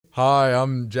Hi,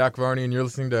 I'm Jack Varney, and you're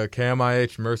listening to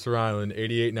KMIH Mercer Island,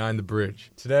 88.9 The Bridge.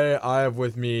 Today, I have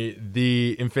with me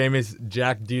the infamous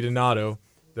Jack DiDonato,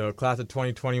 the class of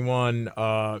 2021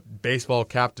 baseball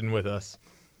captain with us.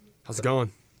 How's it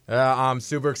going? I'm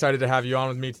super excited to have you on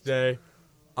with me today.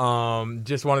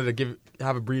 Just wanted to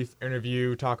have a brief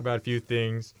interview, talk about a few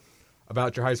things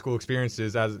about your high school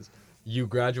experiences as you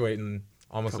graduate in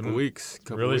almost Couple weeks.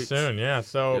 really soon. Yeah,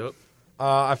 so... Yep.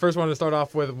 I first wanted to start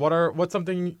off with what's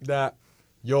something that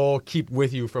you'll keep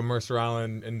with you from Mercer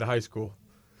Island in the high school,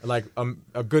 like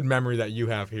a good memory that you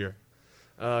have here.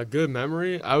 Good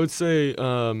memory. I would say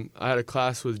I had a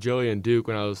class with Joey and Duke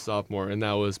when I was a sophomore, and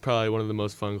that was probably one of the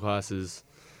most fun classes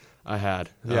I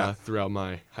had throughout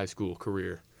my high school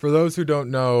career. For those who don't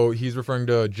know, he's referring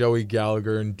to Joey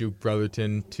Gallagher and Duke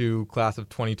Brotherton, two class of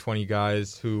 2020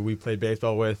 guys who we played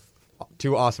baseball with.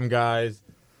 Two awesome guys.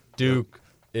 Duke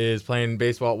is playing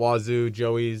baseball at Wazoo.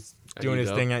 Joey's doing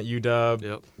his thing at UW.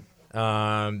 Yep.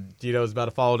 Dito's about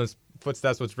to follow in his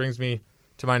footsteps, which brings me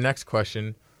to my next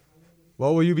question.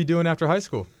 What will you be doing after high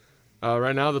school?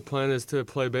 Right now, the plan is to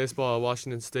play baseball at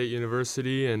Washington State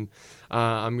University, and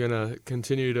I'm going to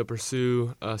continue to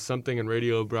pursue something in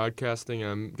radio broadcasting.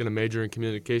 I'm going to major in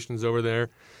communications over there,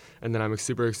 and then I'm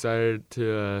super excited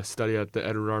to study at the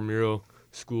Edward R. Murrow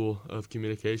School of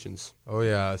Communications. Oh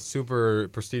yeah, super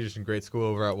prestigious and great school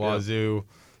over at Wazoo. Yeah.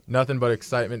 Nothing but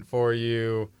excitement for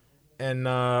you. And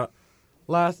my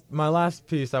last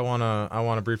piece I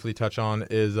wanna briefly touch on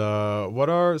is what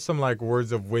are some like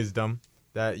words of wisdom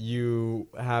that you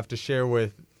have to share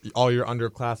with all your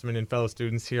underclassmen and fellow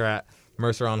students here at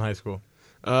Mercer Island High School?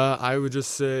 I would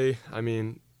just say,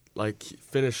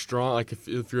 finish strong. Like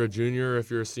if you're a junior,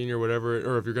 if you're a senior, whatever,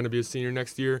 or if you're going to be a senior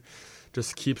next year,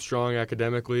 just keep strong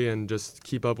academically and just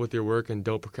keep up with your work and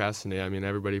don't procrastinate. I mean,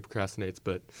 everybody procrastinates,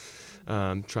 but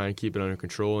try and keep it under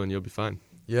control and you'll be fine.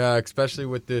 Yeah, especially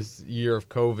with this year of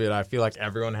COVID, I feel like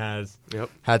everyone has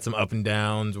had some up and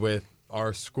downs with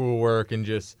our schoolwork and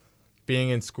just being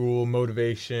in school,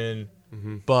 motivation.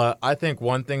 Mm-hmm. But I think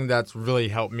one thing that's really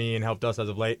helped me and helped us as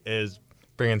of late is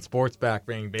bringing sports back,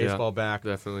 bringing baseball back.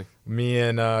 Definitely. Me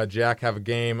and Jack have a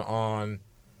game on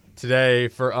today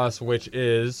for us, which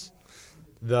is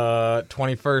the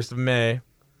 21st of May.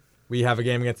 We have a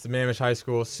game against the Sammamish High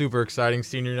School. Super exciting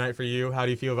senior night for you. How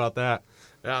do you feel about that?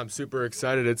 Yeah, I'm super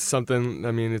excited. It's something,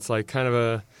 it's like kind of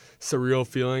a surreal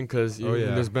feeling because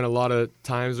there's been a lot of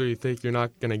times where you think you're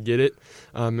not going to get it.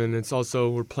 And it's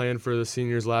also, we're playing for the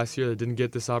seniors last year that didn't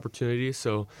get this opportunity.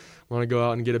 So I want to go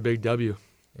out and get a big W.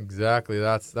 Exactly.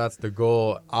 That's the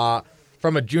goal.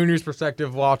 From a junior's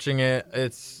perspective, watching it,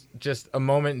 it's just a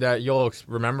moment that you'll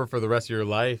remember for the rest of your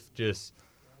life. Just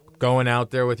going out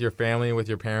there with your family, with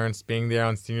your parents, being there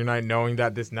on senior night, knowing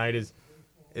that this night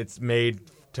it's made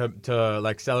to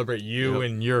like celebrate you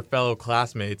and your fellow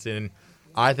classmates, and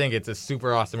I think it's a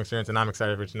super awesome experience, and I'm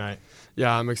excited for tonight.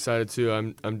 Yeah, I'm excited too.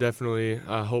 I'm definitely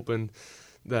hoping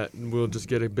that we'll just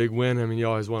get a big win. I mean, you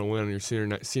always want to win on your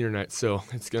senior night, so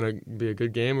it's gonna be a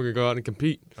good game. We're gonna go out and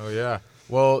compete. Oh yeah.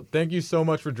 Well, thank you so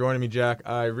much for joining me, Jack.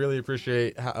 I really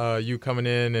appreciate you coming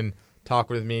in and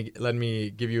talking with me, letting me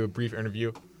give you a brief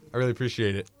interview. I really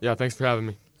appreciate it. Yeah, thanks for having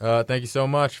me. Thank you so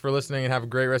much for listening, and have a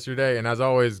great rest of your day. And as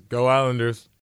always, go Islanders.